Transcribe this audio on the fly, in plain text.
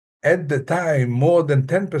At the time, more than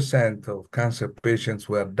 10% of cancer patients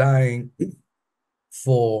were dying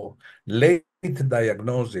for late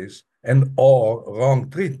diagnosis and or wrong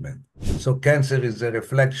treatment. So cancer is a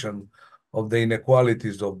reflection of the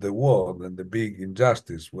inequalities of the world and the big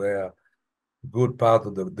injustice where good part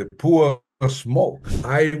of the poor smoke.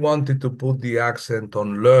 I wanted to put the accent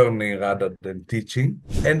on learning rather than teaching.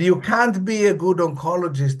 And you can't be a good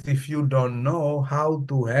oncologist if you don't know how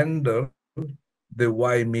to handle the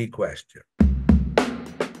why me question.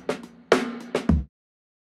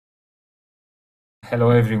 Hello,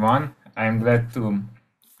 everyone. I'm glad to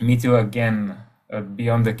meet you again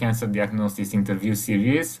Beyond the Cancer Diagnosis interview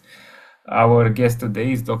series. Our guest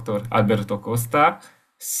today is Dr. Alberto Costa,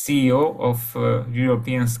 CEO of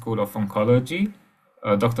European School of Oncology.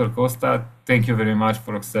 Dr. Costa, thank you very much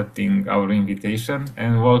for accepting our invitation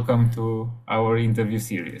and welcome to our interview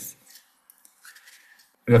series.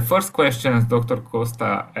 The first question, Dr.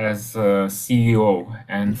 Costa, as CEO,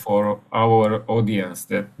 and for our audience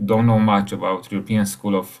that don't know much about European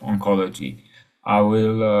School of Oncology, I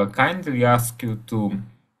will kindly ask you to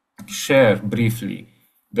share briefly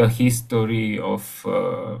the history of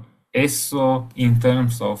ESSO in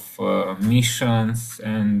terms of missions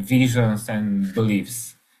and visions and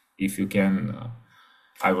beliefs. If you can,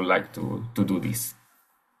 I would like to do this.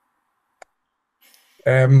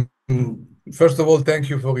 First of all, thank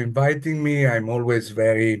you for inviting me. I'm always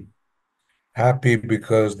very happy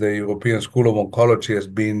because the European School of Oncology has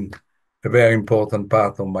been a very important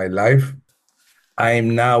part of my life.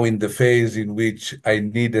 I'm now in the phase in which I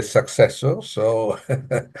need a successor, so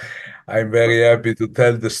I'm very happy to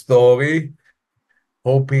tell the story,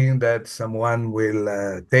 hoping that someone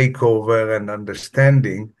will take over and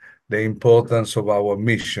understanding the importance of our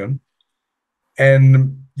mission.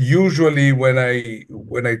 And usually when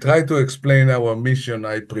I try to explain our mission,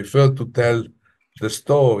 I prefer to tell the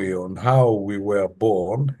story on how we were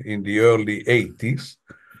born in the early 80s.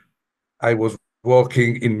 I was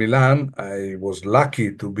working in Milan. I was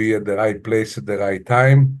lucky to be at the right place at the right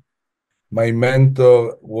time. My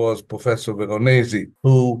mentor was Professor Veronesi,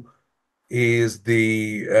 who is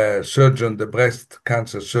the surgeon, the breast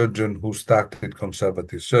cancer surgeon who started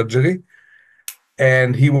conservative surgery.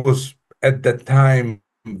 And he was at that time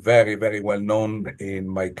very, very well known in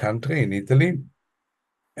my country, in Italy.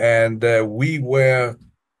 And we were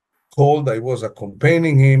called, I was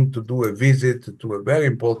accompanying him to do a visit to a very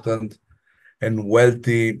important and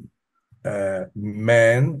wealthy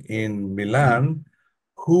man in Milan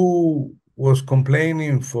who was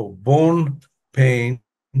complaining for bone pain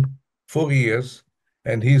for years,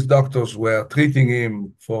 and his doctors were treating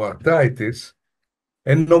him for arthritis,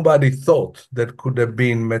 and nobody thought that could have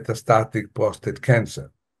been metastatic prostate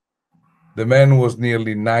cancer. The man was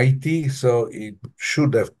nearly 90, so it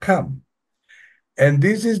should have come. And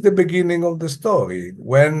this is the beginning of the story.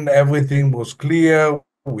 When everything was clear,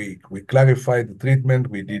 we clarified the treatment,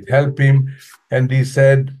 we did help him, and he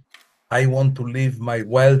said, I want to leave my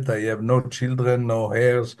wealth. I have no children, no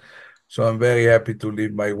heirs, so I'm very happy to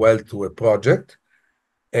leave my wealth to a project.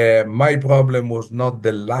 My problem was not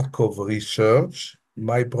the lack of research.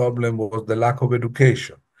 My problem was the lack of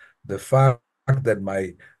education. The fact that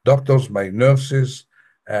my doctors, my nurses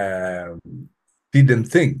didn't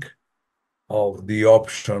think of the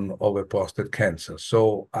option of a prostate cancer.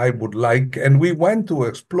 So I would like, and we went to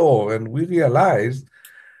explore, and we realized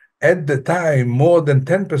at the time more than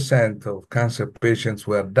 10% of cancer patients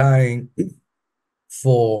were dying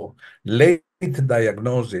for late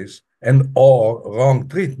diagnosis and or wrong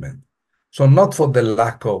treatment. So not for the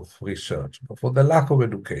lack of research, but for the lack of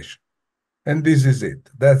education. And this is it.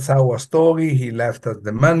 That's our story. He left us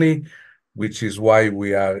the money, which is why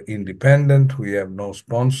we are independent. We have no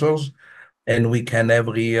sponsors, and we can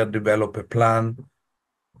every year develop a plan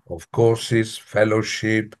of courses,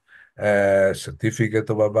 fellowship, certificate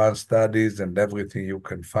of advanced studies, and everything you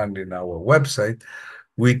can find in our website,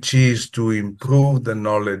 which is to improve the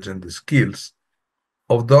knowledge and the skills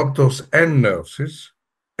of doctors and nurses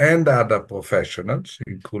and other professionals,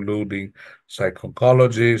 including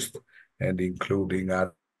psychoncologists and including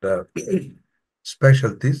other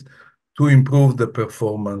specialties, to improve the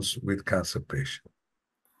performance with cancer patients.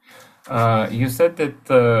 You said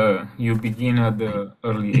that you begin at the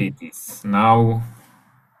early 80s. Now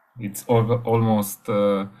it's almost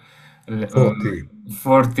 40,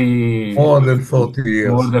 40, more than 40 more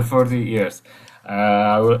years. than 40 years.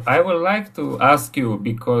 I would like to ask you,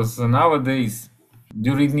 because nowadays,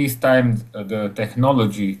 during this time, the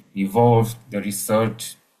technology evolved, the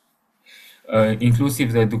research,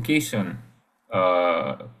 inclusive education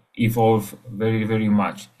evolved very, very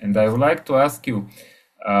much. And I would like to ask you,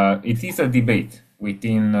 it is a debate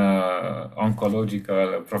within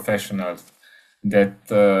oncological professionals that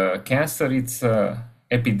cancer it's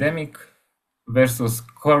epidemic versus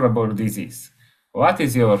curable disease. What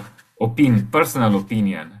is your personal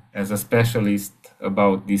opinion as a specialist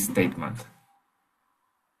about this statement?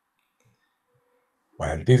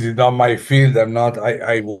 Well, this is not my field.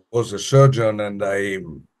 I was a surgeon and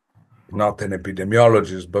I'm not an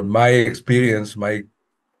epidemiologist, but my experience, my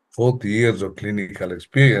 40 years of clinical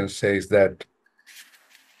experience says that,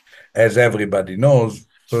 as everybody knows,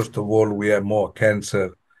 first of all, we have more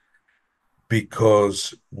cancer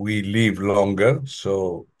because we live longer.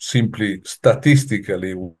 So simply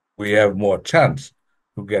statistically, we have more chance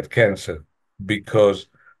to get cancer because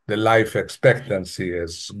the life expectancy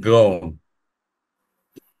has grown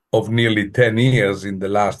of nearly 10 years in the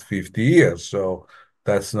last 50 years. So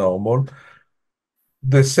that's normal.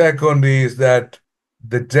 The second is that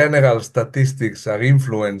the general statistics are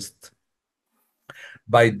influenced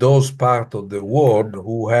by those parts of the world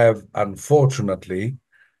who have, unfortunately,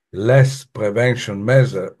 less prevention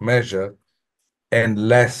measure and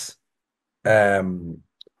less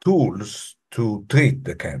tools to treat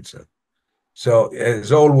the cancer. So,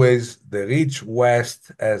 as always, the rich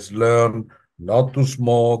West has learned not to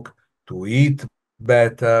smoke, to eat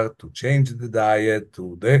better, to change the diet,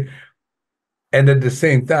 and at the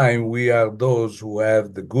same time, we are those who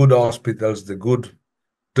have the good hospitals, the good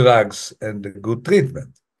drugs, and the good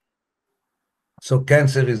treatment. So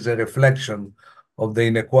cancer is a reflection of the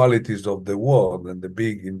inequalities of the world and the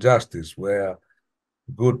big injustice where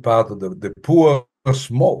good part of the poor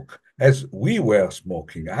smoke as we were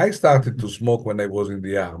smoking. I started to smoke when I was in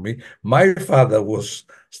the army. My father was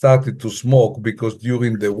started to smoke because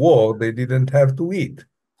during the war they didn't have to eat.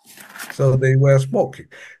 So they were smoking.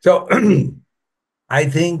 So I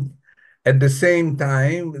think at the same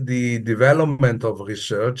time, the development of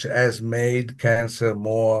research has made cancer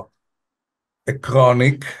more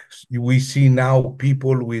chronic. We see now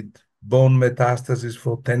people with bone metastasis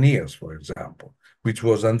for 10 years, for example, which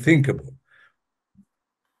was unthinkable.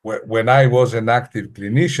 When I was an active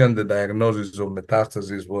clinician, the diagnosis of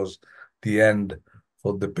metastasis was the end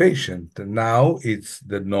for the patient. And now it's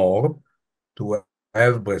the norm to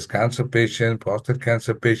have breast cancer patient, prostate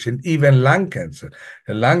cancer patient, even lung cancer.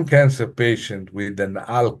 A lung cancer patient with an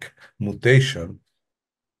ALK mutation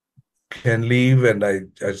can live, and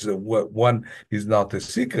as one is not a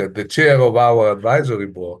secret. The chair of our advisory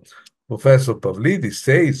board, Professor Pavlidis,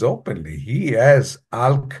 says openly he has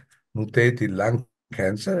ALK mutated lung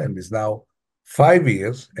cancer and is now 5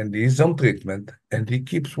 years and he's on treatment and he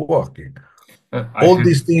keeps working. All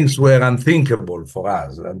these things were unthinkable for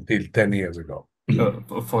us until 10 years ago.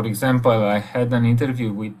 For example, I had an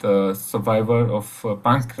interview with a survivor of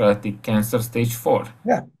pancreatic cancer stage 4.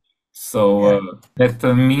 Yeah. So that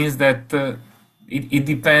means that it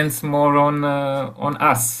depends more on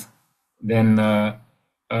us than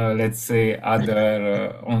let's say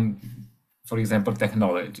other for example,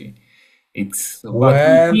 technology. It's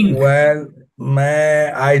what we think.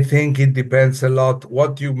 I think it depends a lot.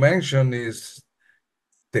 What you mentioned is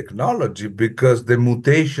technology because the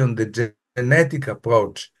mutation, the genetic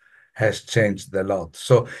approach has changed a lot.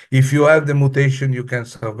 So if you have the mutation, you can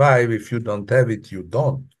survive. If you don't have it, you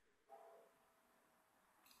don't.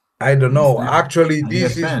 I don't know. Actually, I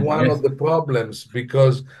this is understand. one Yes. of the problems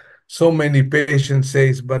because so many patients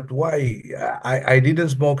say, but why? I didn't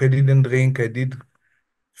smoke, I didn't drink, I did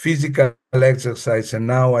physical exercise, and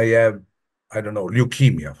now I have, I don't know,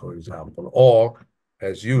 leukemia, for example, or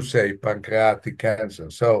as you say, pancreatic cancer.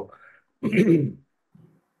 So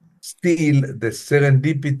still the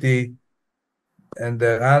serendipity and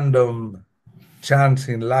the random chance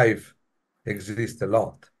in life exist a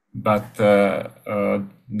lot. But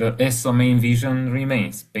the SO main vision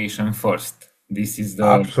remains patient first. This is the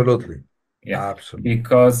Absolutely. yeah, Absolutely.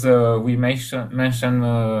 because we mentioned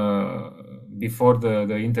before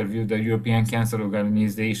the interview the European Cancer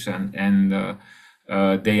Organization, and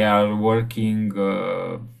they are working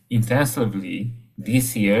intensively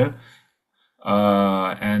this year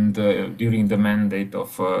and during the mandate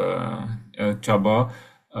of Csaba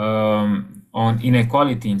on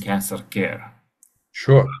inequality in cancer care.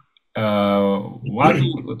 Sure. What do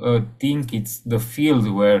you think it's the field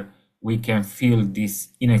where we can feel this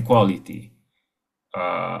inequality?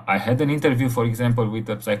 I had an interview, for example, with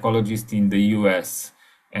a psychologist in the US,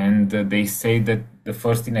 and they say that the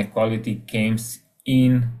first inequality comes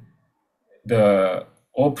in the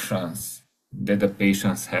options that the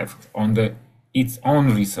patients have on its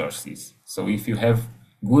own resources. So if you have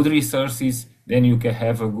good resources, then you can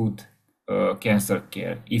have a good cancer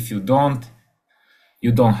care. If you don't,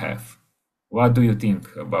 you don't have. What do you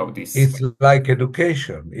think about this? It's like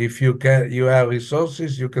education. If you have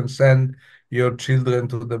resources, you can send your children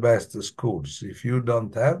to the best schools. If you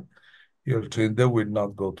don't have, your children will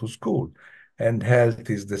not go to school. And health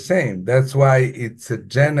is the same. That's why it's a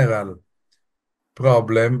general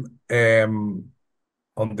problem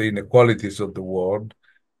on the inequalities of the world,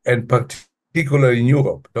 and particularly in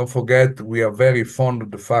Europe. Don't forget, we are very fond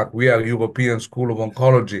of the fact we are European School of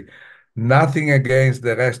Oncology. Nothing against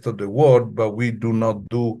the rest of the world, but we do not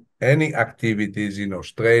do any activities in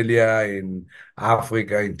Australia, in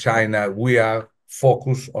Africa, in China. We are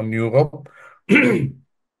focused on Europe.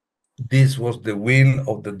 This was the will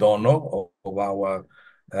of the donor, of our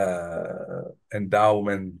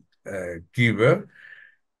endowment giver.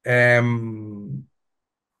 Um,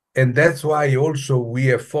 and that's why also we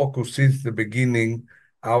have focused since the beginning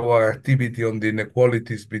our activity on the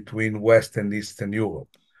inequalities between West and Eastern Europe.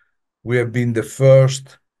 We have been the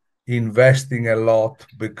first investing a lot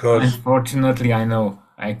because, Unfortunately, I know.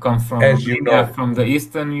 I come from as you Romania, know, from the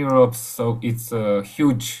Eastern Europe, so it's a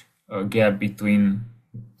huge gap between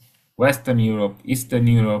Western Europe, Eastern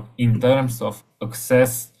Europe in terms of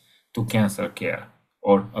access to cancer care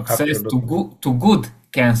or access to absolutely good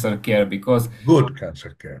cancer care because good cancer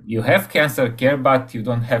care. you have cancer care, but you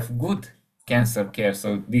don't have good cancer care.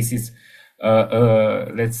 So this is,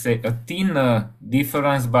 let's say, a thin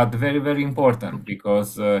difference, but very, very important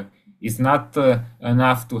because it's not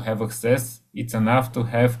enough to have access. It's enough to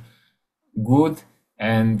have good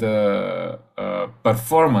and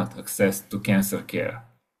performant access to cancer care.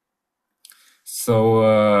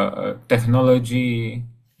 So technology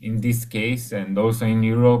in this case and also in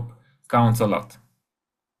Europe counts a lot.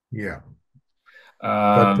 Yeah.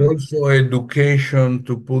 But Um, also education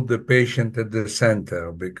to put the patient at the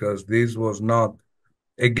center, because this was not,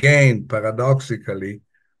 again, paradoxically,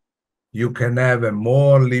 you can have a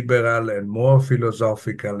more liberal and more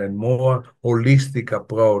philosophical and more holistic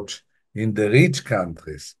approach in the rich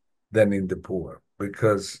countries than in the poor.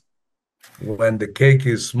 Because when the cake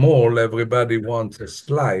is small, everybody wants a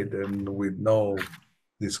slide and with no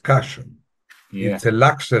discussion. yeah. It's a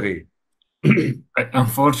luxury.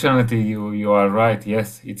 Unfortunately, you are right.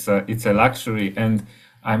 Yes, it's a luxury, and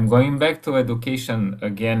I'm going back to education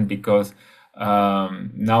again because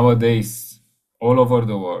nowadays, all over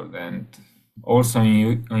the world and also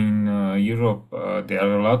in Europe, there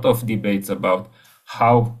are a lot of debates about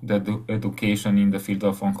how the education in the field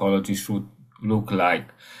of oncology should look like,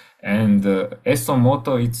 and ESO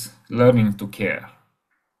motto it's learning to care.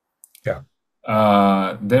 Yeah.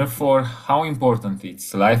 Therefore, how important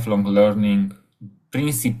it's lifelong learning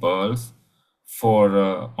principles for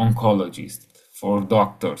oncologists, for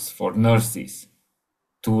doctors, for nurses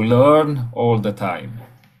to learn all the time.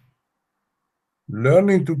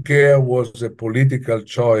 Learning to care was a political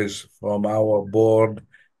choice from our board,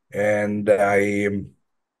 and I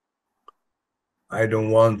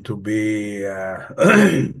don't want to be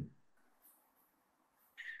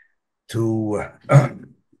too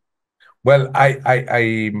well.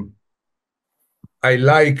 I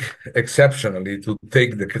like exceptionally to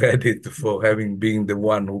take the credit for having been the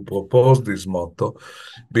one who proposed this motto,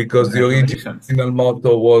 because the Congratulations. original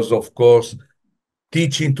motto was, of course,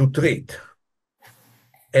 teaching to treat.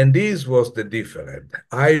 And this was the difference.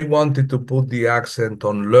 I wanted to put the accent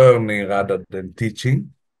on learning rather than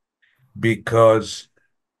teaching, because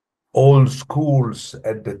all schools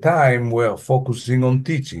at the time were focusing on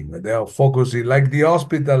teaching. They are focusing, like the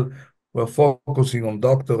hospital were focusing on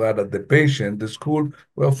doctor rather than the patient. The school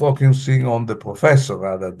were focusing on the professor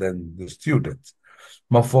rather than the students.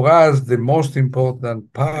 But for us, the most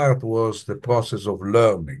important part was the process of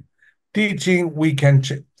learning. Teaching, we can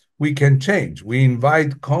change. We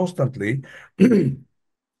invite constantly.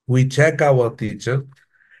 We check our teachers,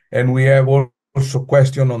 and we have also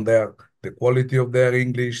question on the quality of their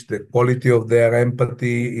English, the quality of their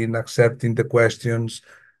empathy in accepting the questions,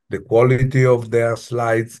 the quality of their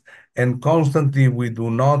slides, and constantly we do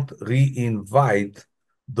not re-invite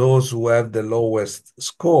those who have the lowest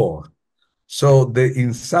score. So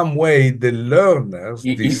in some way, the learners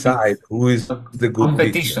decide It's who is a the good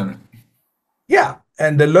teacher. competition. Yeah,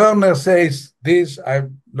 and the learner says, "This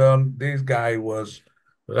I've learned. This guy was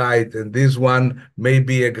right, and this one may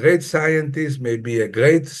be a great scientist, may be a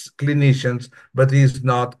great clinician, but he's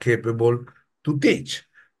not capable to teach,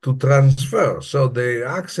 to transfer." So the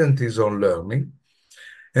accent is on learning,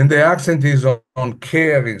 and the accent is on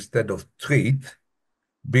care instead of treat,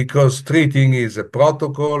 because treating is a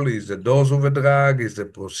protocol, is a dose of a drug, is a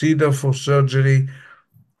procedure for surgery,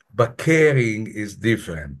 but caring is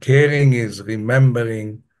different. Caring is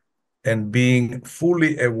remembering and being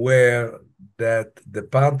fully aware that the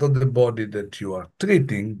part of the body that you are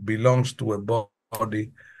treating belongs to a body,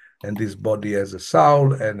 and this body has a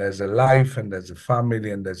soul and has a life and has a family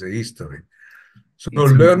and has a history. So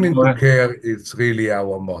It's learning to more, care is really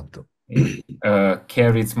our motto. yeah,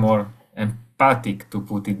 care is more empathic, to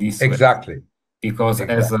put it this way. Exactly. Because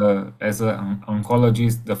as Exactly. an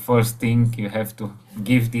oncologist, the first thing you have to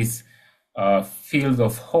give this field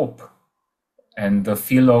of hope and the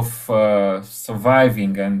feel of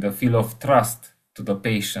surviving and the feel of trust to the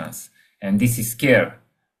patients, and this is care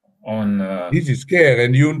on This is care,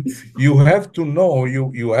 and you have to know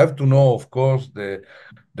you have to know, of course,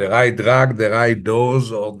 the right drug, the right dose,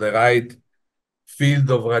 or the right field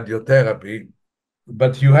of radiotherapy.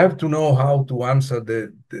 But you have to know how to answer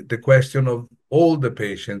the question of all the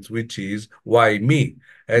patients, which is why me?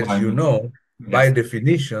 As why you me. know, by Yes,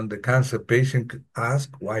 definition, the cancer patient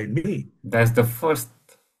asks, why me? that's the first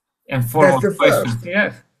and That's foremost the question. first.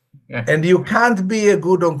 Yes, yeah. And you can't be a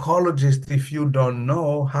good oncologist if you don't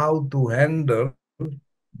know how to handle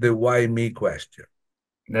the why me question.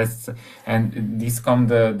 That's and this come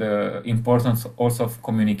the importance also of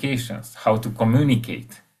communications, how to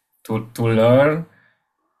communicate, to learn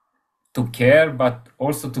to care, but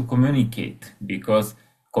also to communicate, because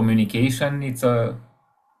communication it's a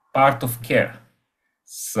part of care.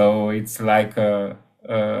 So it's like a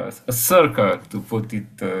circle, to put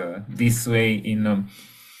it this way, in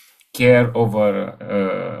care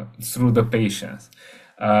over through the patients.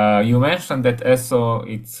 You mentioned that ESO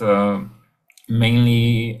it's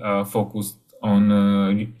mainly focused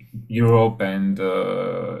on Europe and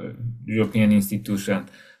European institutions.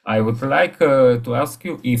 I would like to ask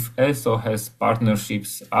you if ESO has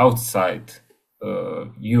partnerships outside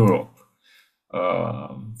Europe,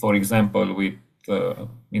 for example, with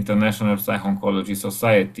International Psycho-Oncology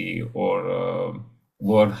Society or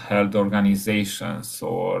World Health Organizations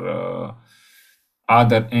or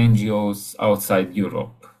other NGOs outside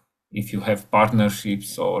Europe, if you have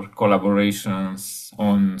partnerships or collaborations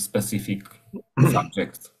on specific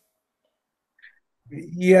subjects.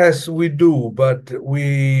 Yes, we do, but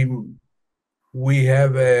we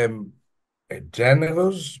have a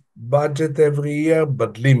generous budget every year,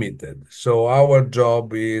 but limited. So our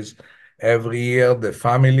job is every year the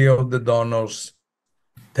family of the donors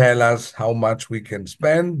tell us how much we can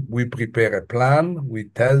spend. We prepare a plan. We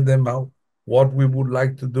tell them what we would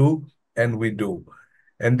like to do, and we do.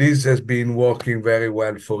 And this has been working very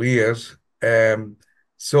well for years.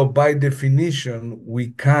 So by definition,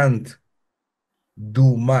 we can't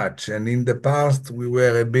do much. And in the past, we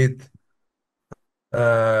were a bit,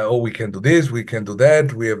 oh, we can do this, we can do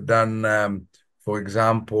that. We have done, for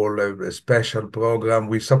example, a special program.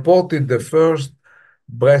 We supported the first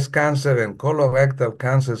breast cancer and colorectal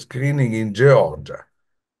cancer screening in Georgia,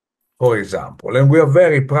 for example. And we are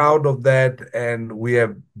very proud of that. And we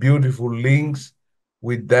have beautiful links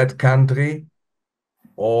with that country.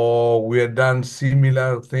 Or we have done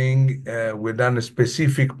similar thing. We've done a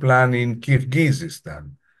specific plan in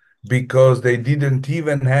Kyrgyzstan because they didn't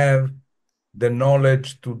even have the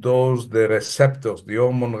knowledge to dose the receptors, the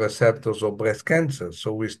hormone receptors of breast cancer.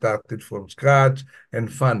 So we started from scratch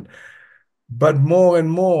and fun. But more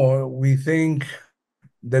and more, we think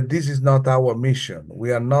that this is not our mission.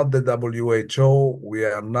 We are not the WHO. We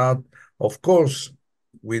are not, of course,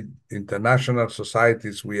 with international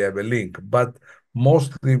societies, we have a link, but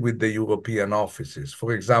mostly with the European offices.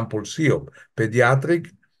 For example, CEOP,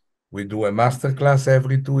 pediatric, we do a masterclass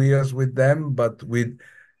every 2 years with them, but with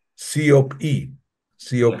COP-E,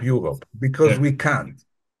 COP Yeah, Europe, because yeah, we can't.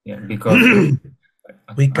 yeah. Because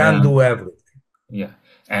We I can't do am. everything. Yeah,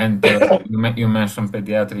 and you mentioned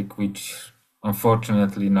pediatric, which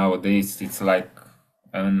unfortunately nowadays it's like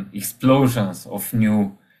an explosions of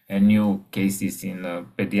new cases in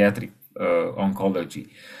pediatric oncology.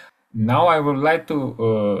 Now I would like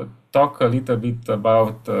to talk a little bit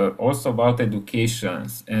about also about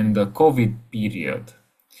educations and the COVID period.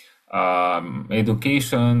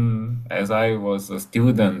 Education, as I was a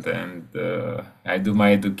student and I do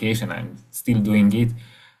my education, I'm still doing it.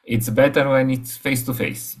 It's better when it's face to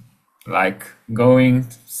face, like going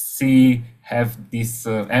to see, have this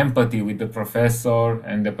empathy with the professor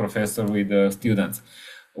and the professor with the students.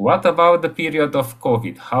 What about the period of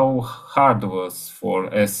COVID? How hard was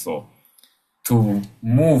for ESO to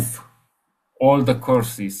move all the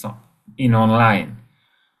courses in online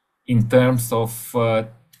in terms of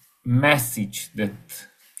message that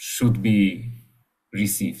should be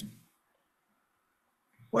received?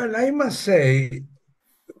 Well, I must say,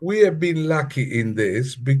 we have been lucky in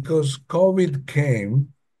this because COVID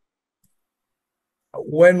came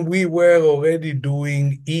when we were already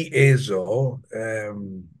doing EASO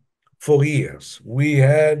for years. We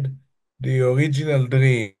had the original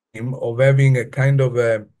dream of having a kind of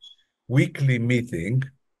a weekly meeting,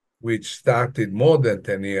 which started more than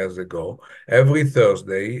 10 years ago, every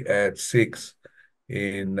Thursday at 6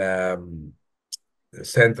 in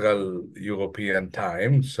Central European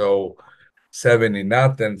time. So 7 in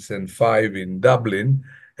Athens and 5 in Dublin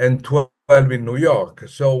and 12 in New York.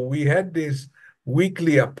 So we had this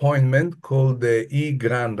weekly appointment called the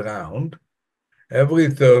Grand Round every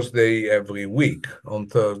Thursday, every week on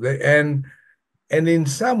Thursday. And in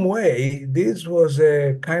some way, this was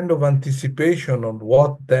a kind of anticipation on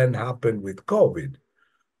what then happened with COVID.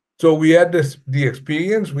 So we had the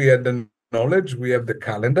experience, we had the knowledge, we have the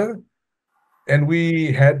calendar, and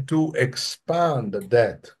we had to expand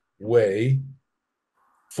that way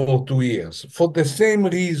for 2 years. For the same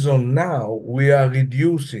reason, now we are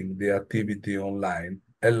reducing the activity online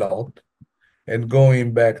a lot and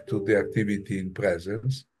going back to the activity in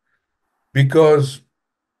presence because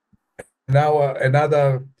now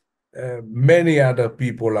many other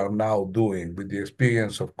people are now doing with the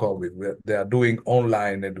experience of COVID, they are doing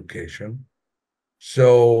online education.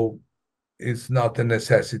 So it's not a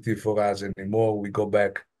necessity for us anymore. We go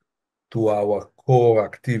back to our core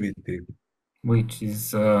activity. which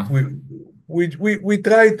is We we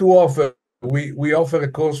try to offer we offer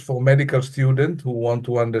a course for medical students who want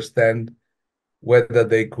to understand whether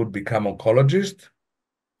they could become oncologists.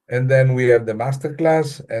 And then we have the master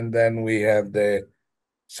class, and then we have the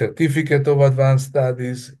certificate of advanced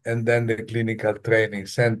studies, and then the clinical training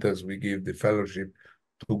centers. We give the fellowship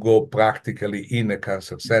to go practically in a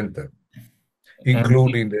cancer center, and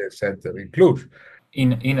including the center in Cluj.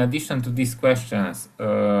 in addition to these questions,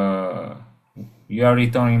 you are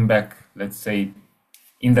returning back, let's say,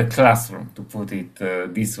 in the classroom, to put it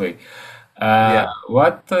this way. Yeah.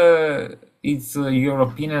 What is your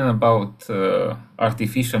opinion about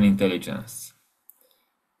artificial intelligence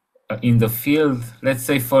in the field, let's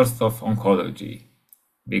say, first of oncology,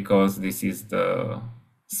 because this is the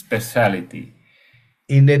specialty?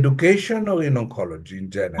 In education or in oncology in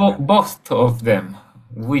general? Both of them.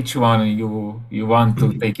 Which one you want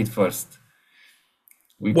to take it first?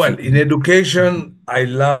 Which Well, in education, I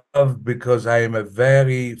love because I am a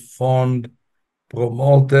very fond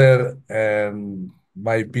promoter, and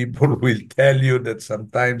my people will tell you that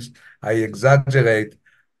sometimes I exaggerate,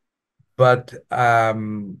 but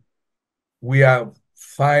we are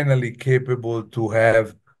finally capable to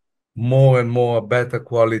have more and more better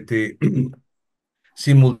quality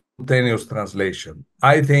simultaneous translation.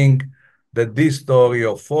 I think that this story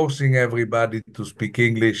of forcing everybody to speak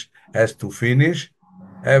English has to finish.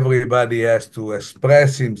 Everybody has to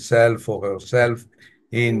express himself or herself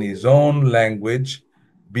in his own language,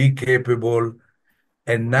 be capable.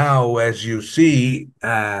 And now, as you see,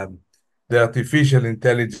 the artificial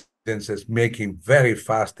intelligence is making very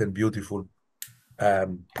fast and beautiful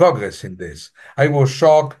progress in this. I was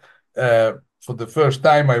shocked. For the first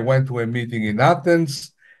time, I went to a meeting in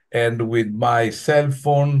Athens, and with my cell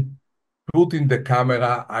phone, putting the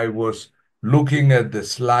camera, I was looking at the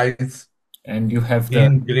slides and you have the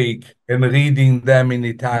in Greek and reading them in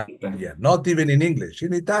Italian, not even in English,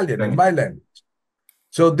 in Italian, in my language.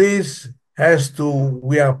 So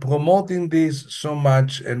we are promoting this so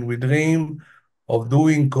much, and we dream of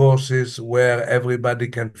doing courses where everybody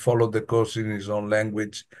can follow the course in his own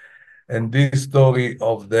language. And this story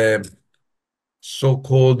of the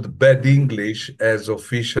so-called bad English as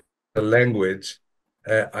official language,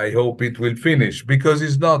 I hope it will finish because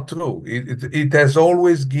it's not true. It has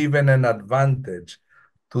always given an advantage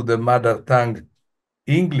to the mother tongue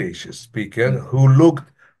English speaker who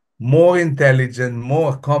looked more intelligent,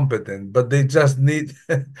 more competent, but they just knew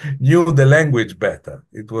the language better.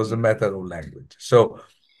 It was a matter of language. So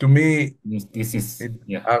to me, this is,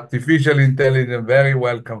 yeah, artificial intelligence very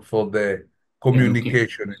welcome for the education.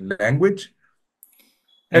 communication in language.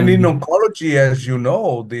 And in And oncology, as you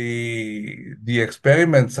know, the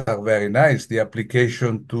experiments are very nice. The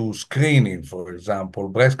application to screening, for example,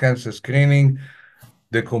 breast cancer screening,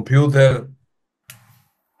 the computer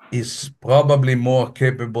is probably more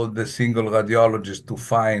capable than the single radiologist to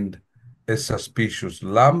find a suspicious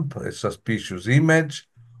lump, a suspicious image,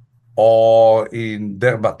 or in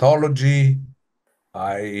dermatology.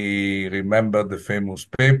 I remember the famous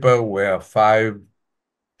paper where 5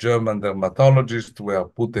 German dermatologists were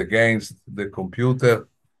put against the computer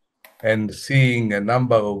and seeing a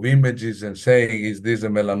number of images and saying, is this a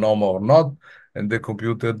melanoma or not? And the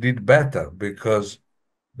computer did better because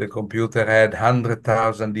the computer had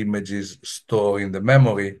 100,000 images stored in the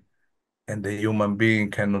memory, and the human being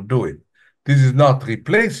cannot do it. This is not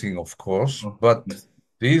replacing, of course, oh, but yes.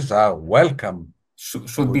 these are welcome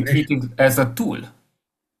should be treated as a tool.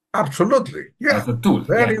 Absolutely. As Yeah. a tool,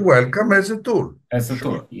 yeah. Very welcome as a tool. As a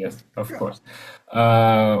Sure. tool, yes, of Yeah. course.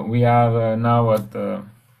 We are now at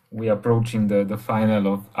we approaching the final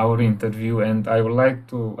of our interview, and I would like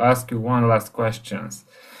to ask you one last question.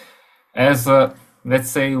 As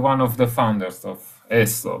let's say one of the founders of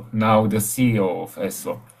ESSO, now the CEO of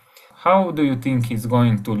ESSO, how do you think is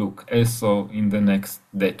going to look ESSO in the next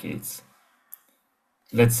decades?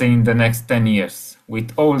 Let's say in the next 10 years, with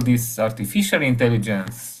all this artificial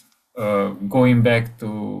intelligence, going back to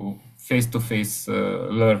face-to-face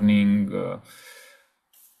learning,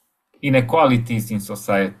 inequalities in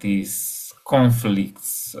societies,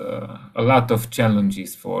 conflicts, a lot of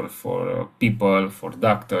challenges for people, for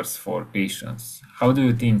doctors, for patients. How do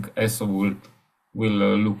you think ESO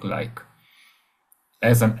will look like?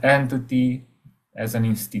 As an entity, as an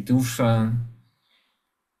institution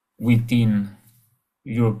within I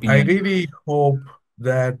European. really hope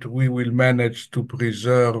that we will manage to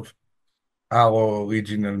preserve our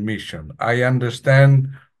original mission. I understand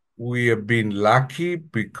we have been lucky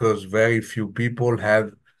because very few people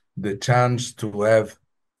have the chance to have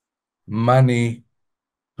money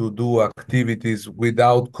to do activities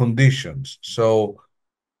without conditions. So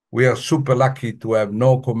we are super lucky to have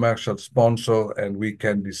no commercial sponsor and we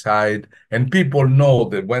can decide. And people know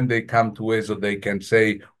that when they come to ESO, they can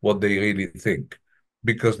say what they really think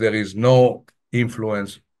because there is no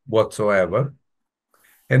influence whatsoever.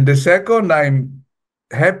 And the second, I'm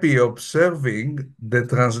happy observing the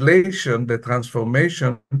translation, the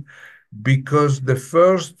transformation, because the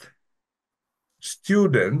first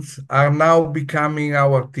students are now becoming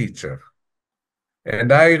our teacher.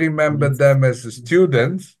 And I remember Yes. them as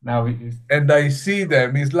students, Now, and I see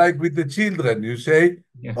them. It's like with the children. You say,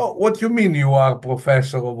 yeah, "Oh, what you mean you are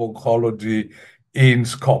professor of oncology in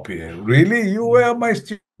Skopje? Really? You were my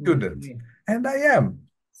student." yeah. And I am.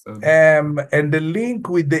 So, And the link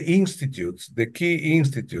with the institutes, the key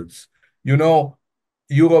institutes, you know,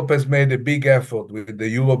 Europe has made a big effort with the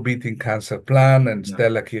Europe Beating Cancer Plan and yeah.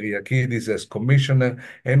 Stella Kyriakidis as commissioner,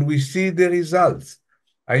 and we see the results.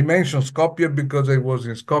 I mentioned Skopje because I was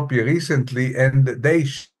in Skopje recently, and they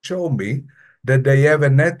show me that they have a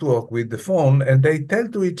network with the phone, and they tell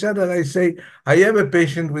to each other, I say, I have a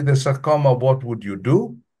patient with a sarcoma, what would you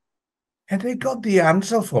do? And they got the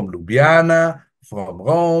answer from Ljubljana, from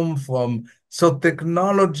Rome, so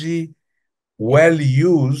technology well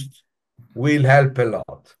used will help a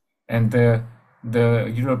lot. And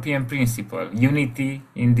the European principle, unity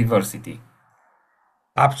in diversity.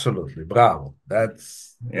 Absolutely. Bravo.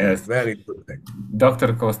 That's a Yes. very good thing.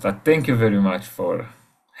 Dr. Costa, thank you very much for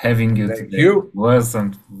having you Thank today. It you. was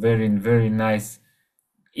a very, very nice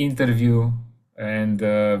interview and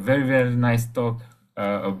very, very nice talk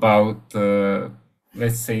about,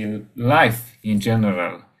 let's say, life in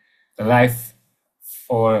general, life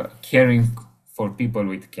for caring for people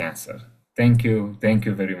with cancer. Thank you. Thank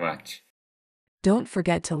you very much. Don't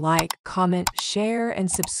forget to like, comment, share, and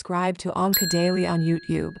subscribe to OncoDaily on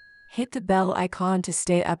YouTube. Hit the bell icon to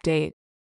stay updated.